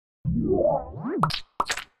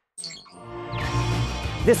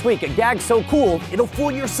This week, a gag so cool, it'll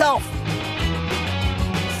fool yourself.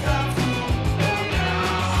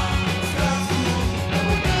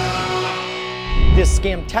 This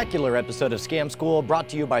scamtacular episode of Scam School brought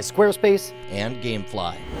to you by Squarespace and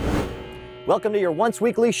Gamefly. Welcome to your once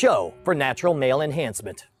weekly show for natural male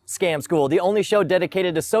enhancement. Scam School, the only show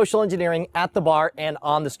dedicated to social engineering at the bar and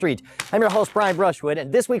on the street. I'm your host, Brian Brushwood,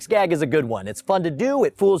 and this week's gag is a good one. It's fun to do,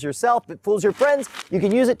 it fools yourself, it fools your friends. You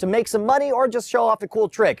can use it to make some money or just show off a cool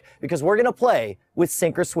trick, because we're gonna play with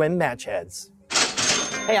sink or swim match heads.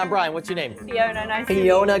 Hey, I'm Brian. What's your name? Fiona, nice to meet you.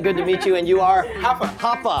 Fiona, good to meet you. And you are? Hafa.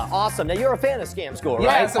 Hafa, awesome. Now, you're a fan of Scam School, right?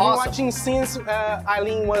 Yes, I've been Awesome. watching since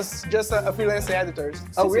Eileen was just a freelance editor.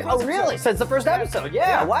 Oh, really? Since the first episode?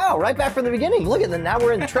 Yeah, wow, right back from the beginning. Look at them, now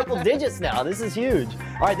we're in triple digits now. This is huge.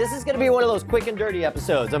 All right, this is gonna be one of those quick and dirty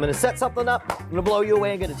episodes. I'm gonna set something up, I'm gonna blow you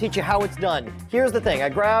away, I'm gonna teach you how it's done. Here's the thing, I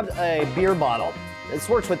grabbed a beer bottle. This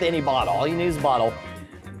works with any bottle, all you need is a bottle.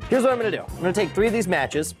 Here's what I'm gonna do. I'm gonna take 3 of these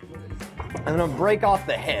matches, I'm gonna break off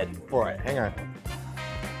the head for it. Hang on.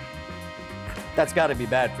 That's gotta be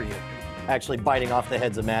bad for you, actually biting off the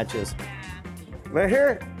heads of matches. Right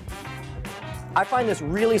here, I find this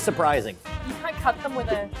really surprising. You can't cut them with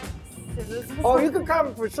a scissors. Oh, you can cut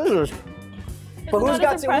them for scissors. But It's who's not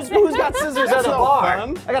got, as impressive. who's got scissors at That's the no bar?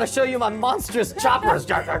 fun. I gotta show you my monstrous choppers.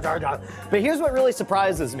 Jar, jar, jar, jar. But here's what really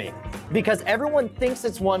surprises me. Because everyone thinks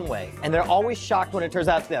it's one way, and they're always shocked when it turns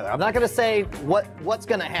out it's the other. I'm not gonna say what's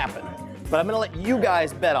gonna happen, but I'm gonna let you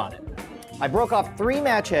guys bet on it. I broke off 3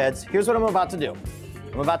 match heads. Here's what I'm about to do.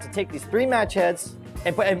 I'm about to take these 3 match heads,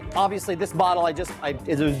 and obviously this bottle, it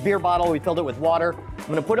was a beer bottle, we filled it with water. I'm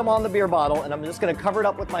gonna put them on the beer bottle, and I'm just gonna cover it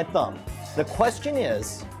up with my thumb. The question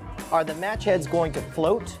is, are the match heads going to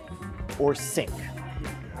float or sink?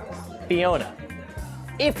 Fiona,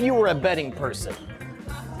 if you were a betting person,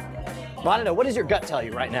 well, I don't know, what does your gut tell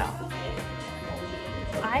you right now?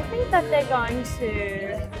 I think that they're going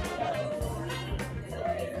to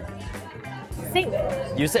sink.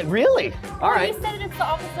 You said, really? All right. You said it's the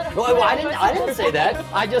opposite of Well, I float. didn't say that.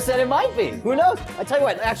 I just said it might be. Who knows? I tell you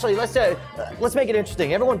what, actually, let's make it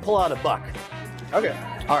interesting. Everyone pull out a buck. Okay.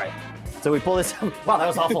 All right. So we pull this. Wow, that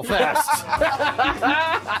was awful fast.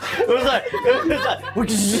 it was like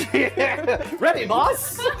ready,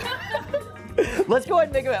 boss. Let's go ahead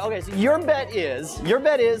and make a bet. Okay, so your bet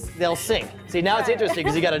is they'll sink. See, now it's interesting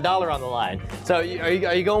because you got $1 on the line. So are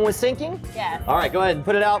you going with sinking? Yes. All right, go ahead and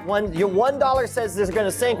put it out. Your $1 says this is going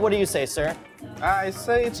to sink. What do you say, sir? I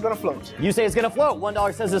say it's gonna float. You say it's gonna float.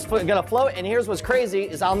 $1 says it's gonna float. And here's what's crazy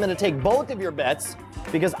is I'm gonna take both of your bets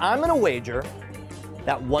because I'm gonna wager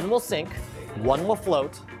that one will sink, one will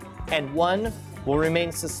float, and one will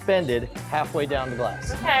remain suspended halfway down the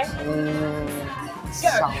glass. Okay.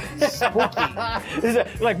 Sounds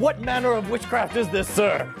spooky. Like, what manner of witchcraft is this,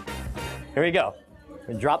 sir? Here we go.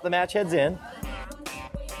 We drop the match heads in.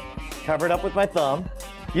 Cover it up with my thumb.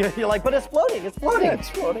 You're like, but it's floating, it's floating. Yeah, it's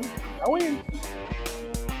floating. I win.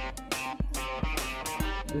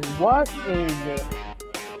 What is it?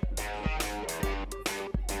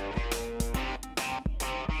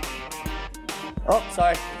 Oh,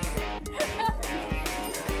 sorry.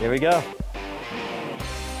 Here we go.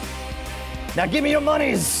 Now give me your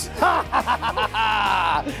monies! All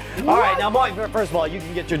right, now first of all, you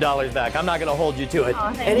can get your dollars back. I'm not gonna hold you to it.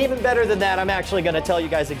 Aw, thank And you. even better than that, I'm actually gonna tell you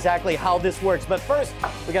guys exactly how this works. But first,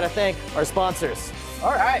 we gotta thank our sponsors.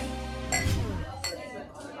 All right.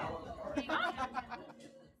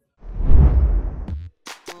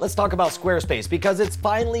 Let's talk about Squarespace because it's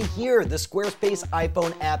finally here, the Squarespace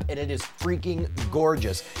iPhone app, and it is freaking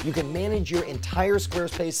gorgeous. You can manage your entire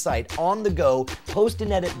Squarespace site on the go, post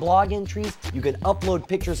and edit blog entries, you can upload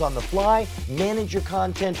pictures on the fly, manage your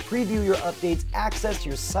content, preview your updates, access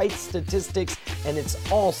your site statistics, and it's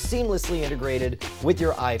all seamlessly integrated with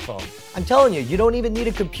your iPhone. I'm telling you, you don't even need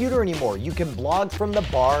a computer anymore. You can blog from the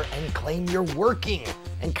bar and claim you're working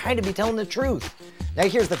and kind of be telling the truth. Now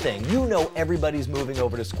here's the thing, you know everybody's moving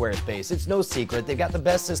over to Squarespace. It's no secret, they've got the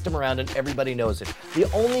best system around and everybody knows it. The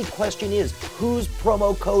only question is, whose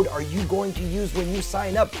promo code are you going to use when you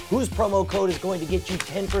sign up? Whose promo code is going to get you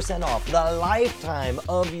 10% off the lifetime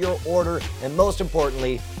of your order? And most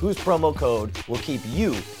importantly, whose promo code will keep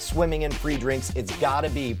you swimming in free drinks? It's gotta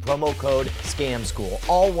be promo code SCAMSCHOOL,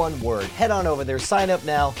 all one word. Head on over there, sign up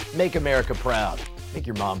now, make America proud. Make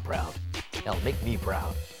your mom proud. Hell, make me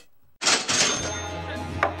proud.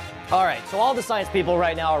 All right, so all the science people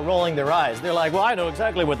right now are rolling their eyes. They're like, well, I know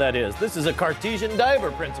exactly what that is. This is a Cartesian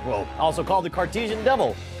diver principle, also called the Cartesian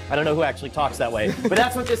devil. I don't know who actually talks that way, but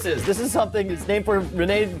that's what this is. This is something, it's named for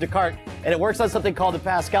Rene Descartes, and it works on something called the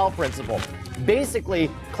Pascal principle. Basically,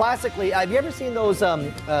 classically, have you ever seen those,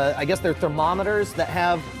 I guess they're thermometers that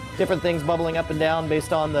have different things bubbling up and down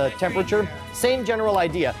based on the temperature? Same general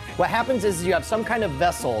idea. What happens is you have some kind of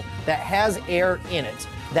vessel that has air in it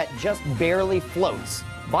that just barely floats.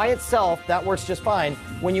 By itself, that works just fine.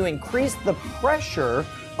 When you increase the pressure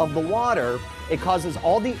of the water, it causes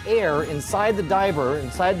all the air inside the diver,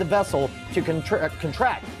 inside the vessel, to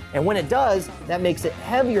contract. And when it does, that makes it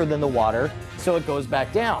heavier than the water, so it goes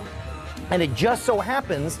back down. And it just so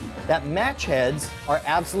happens that match heads are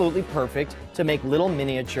absolutely perfect to make little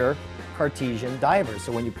miniature Cartesian divers.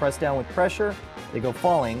 So when you press down with pressure, they go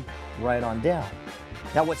falling right on down.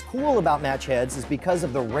 Now what's cool about match heads is because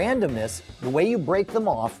of the randomness, the way you break them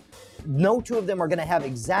off, no two of them are going to have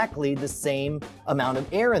exactly the same amount of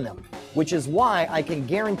air in them, which is why I can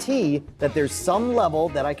guarantee that there's some level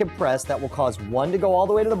that I can press that will cause one to go all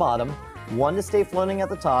the way to the bottom, one to stay floating at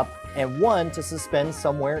the top, and one to suspend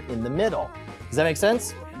somewhere in the middle. Does that make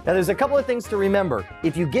sense? Now there's a couple of things to remember.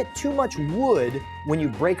 If you get too much wood when you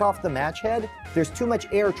break off the match head, there's too much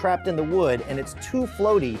air trapped in the wood and it's too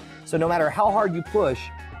floaty, so no matter how hard you push,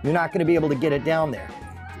 you're not going to be able to get it down there.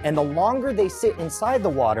 And the longer they sit inside the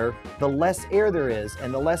water, the less air there is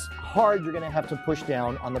and the less hard you're going to have to push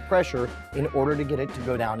down on the pressure in order to get it to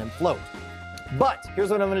go down and float. But here's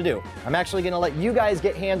what I'm going to do. I'm actually going to let you guys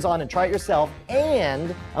get hands-on and try it yourself,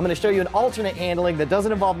 and I'm going to show you an alternate handling that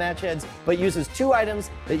doesn't involve match heads, but uses two items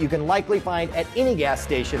that you can likely find at any gas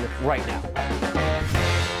station right now.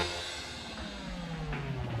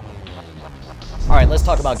 All right, let's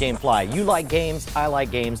talk about GameFly. You like games, I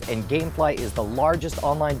like games, and GameFly is the largest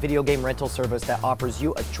online video game rental service that offers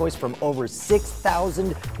you a choice from over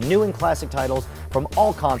 6,000 new and classic titles from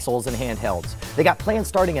all consoles and handhelds. They got plans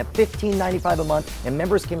starting at $15.95 a month, and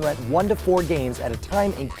members can rent 1 to 4 games at a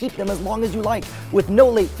time and keep them as long as you like, with no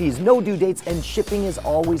late fees, no due dates, and shipping is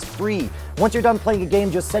always free. Once you're done playing a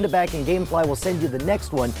game, just send it back and GameFly will send you the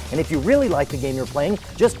next one. And if you really like the game you're playing,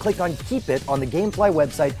 just click on Keep It on the GameFly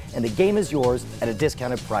website and the game is yours at a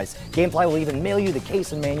discounted price. GameFly will even mail you the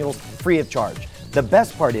case and manuals free of charge. The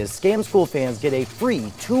best part is Scam School fans get a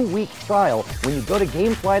free 2-week trial when you go to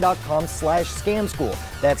gamefly.com/scamschool.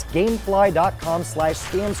 That's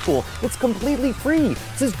gamefly.com/scamschool. It's completely free.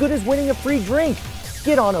 It's as good as winning a free drink.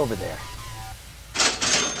 Get on over there.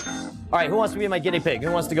 All right, who wants to be my guinea pig?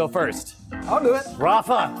 Who wants to go first? I'll do it.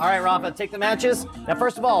 Rafa. All right, Rafa, take the matches. Now,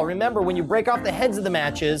 first of all, remember when you break off the heads of the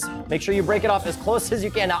matches, make sure you break it off as close as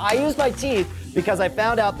you can. Now, I use my teeth because I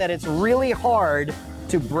found out that it's really hard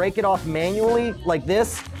to break it off manually like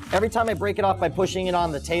this. Every time I break it off by pushing it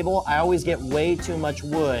on the table, I always get way too much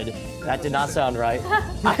wood. That did not sound right.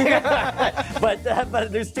 but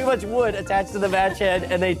there's too much wood attached to the match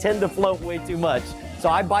head, and they tend to float way too much. So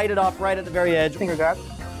I bite it off right at the very edge. I think I got them.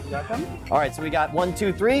 All right, so we got 1,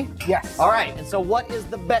 2, 3? Yes. All right, and so what is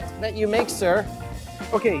the bet that you make, sir?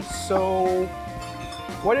 Okay, so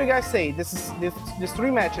what do you guys say? These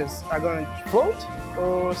 3 matches are going to float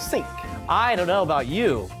or sink? I don't know about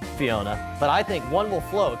you, Fiona, but I think one will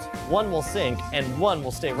float, one will sink, and one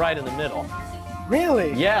will stay right in the middle.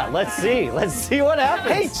 Really? Yeah, let's see. Let's see what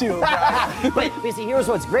happens. Hate you, guys. But you see, here's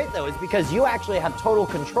what's great though, is because you actually have total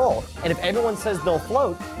control. And if everyone says they'll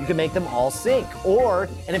float, you can make them all sink. Or,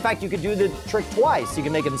 and in fact, you could do the trick twice. You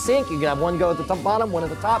can make them sink, you can have one go at the top bottom, one at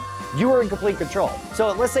the top. You are in complete control.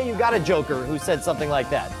 So let's say you got a joker who said something like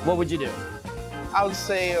that. What would you do? I would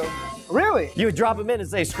say, really? You would drop them in and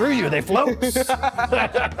say, screw you, they float.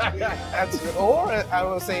 Or I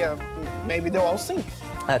will say, maybe they'll all sink.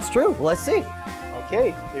 That's true. Well, let's see.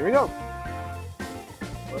 Okay, here we go.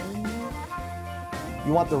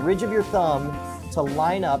 You want the ridge of your thumb to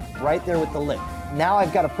line up right there with the lip. Now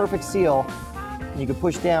I've got a perfect seal. You can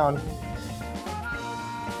push down,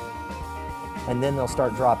 and then they'll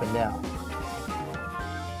start dropping down.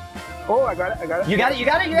 Oh, I got it, I got it. You got it, you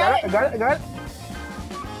got it, you got it? I got it, I got it.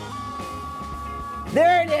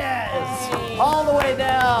 There it is! All the way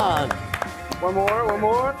down. One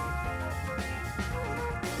more.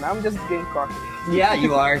 Now I'm just getting cocky. Yeah,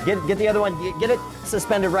 you are. Get the other one. Get it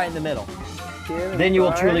suspended right in the middle. Okay, Then you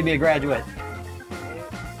will truly be a graduate.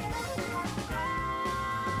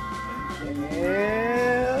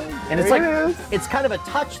 And it's like, it's kind of a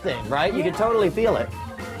touch thing, right? You can totally feel it.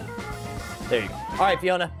 There you go. All right,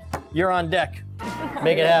 Fiona, you're on deck.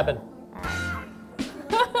 Make it happen.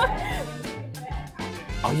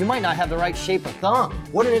 Oh, you might not have the right shape of thumb.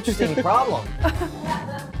 What an interesting problem.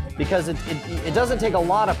 Because it doesn't take a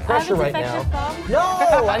lot of pressure right now.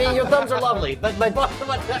 No, I mean, your thumbs are lovely, but my bottom,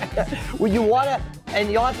 well, you want to,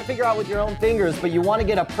 and you'll have to figure out with your own fingers, but you want to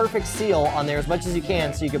get a perfect seal on there as much as you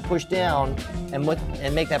can so you can push down and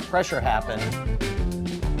make that pressure happen.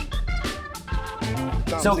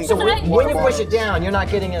 thumbs. So when you push it down, you're not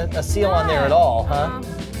getting a seal on there at all, huh?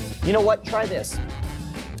 You know what? Try this.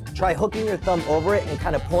 Try hooking your thumb over it and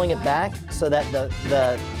kind of pulling it back so that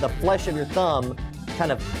the flesh of your thumb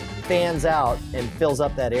kind of fans out and fills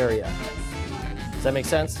up that area. Does that make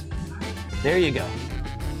sense? There you go.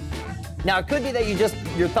 Now, it could be that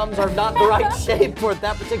your thumbs are not the right shape for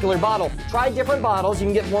that particular bottle. Try different bottles. You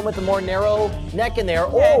can get one with a more narrow neck in there,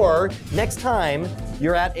 or next time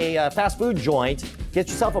you're at a fast food joint, get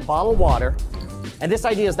yourself a bottle of water. And this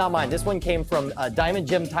idea is not mine. This one came from Diamond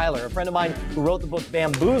Jim Tyler, a friend of mine who wrote the book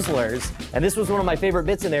Bamboozlers. And this was one of my favorite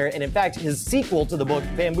bits in there. And in fact, his sequel to the book,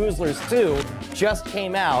 Bamboozlers 2, just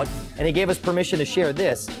came out. And he gave us permission to share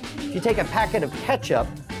this. If you take a packet of ketchup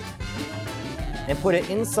and put it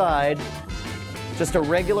inside just a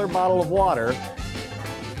regular bottle of water,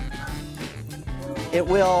 it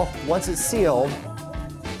will, once it's sealed,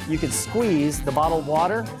 you can squeeze the bottle of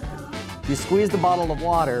water. You squeeze the bottle of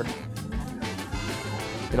water,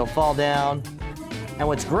 it'll fall down. And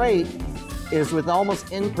what's great is with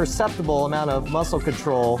almost imperceptible amount of muscle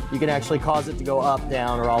control, you can actually cause it to go up,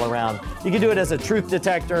 down, or all around. You can do it as a truth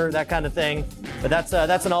detector, that kind of thing. But that's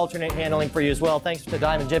an alternate handling for you as well. Thanks to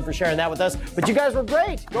Diamond Jim for sharing that with us. But you guys were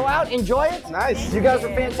great. Go out, enjoy it. Nice. You guys were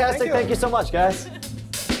fantastic. Thank you so much, guys.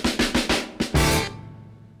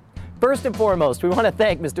 First and foremost, we want to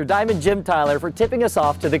thank Mr. Diamond Jim Tyler for tipping us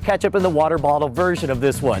off to the ketchup in the water bottle version of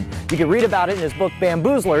this one. You can read about it in his book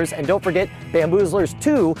Bamboozlers, and don't forget Bamboozlers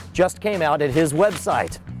 2 just came out at his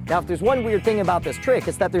website. Now, if there's one weird thing about this trick,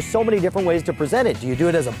 it's that there's so many different ways to present it. Do you do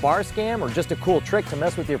it as a bar scam or just a cool trick to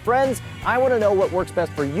mess with your friends? I want to know what works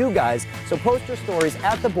best for you guys, so post your stories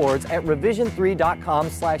at the boards at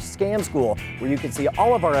revision3.com/scamschool, where you can see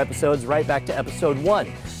all of our episodes right back to episode 1.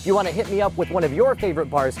 If you want to hit me up with one of your favorite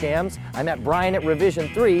bar scams, I'm at Brian at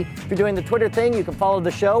Revision3. If you're doing the Twitter thing, you can follow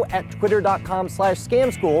the show at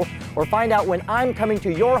twitter.com/scamschool, or find out when I'm coming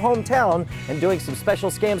to your hometown and doing some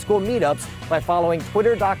special Scam School meetups by following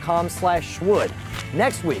twitter.com/schwood.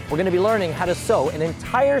 Next week, we're going to be learning how to sew an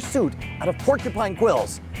entire suit out of porcupine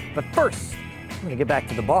quills. But first, I'm going to get back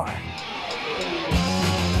to the bar.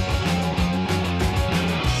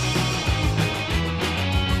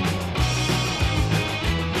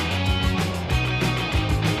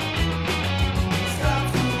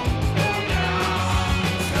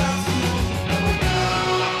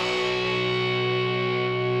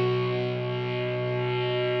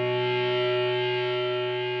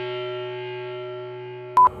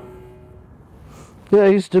 Yeah, I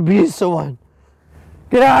used to be someone.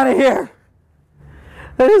 Get out of here!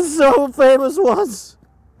 I was so famous once.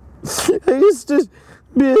 I used to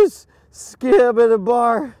be a scam at a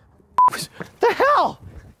bar. What the hell?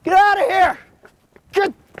 Get out of here!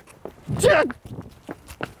 Get!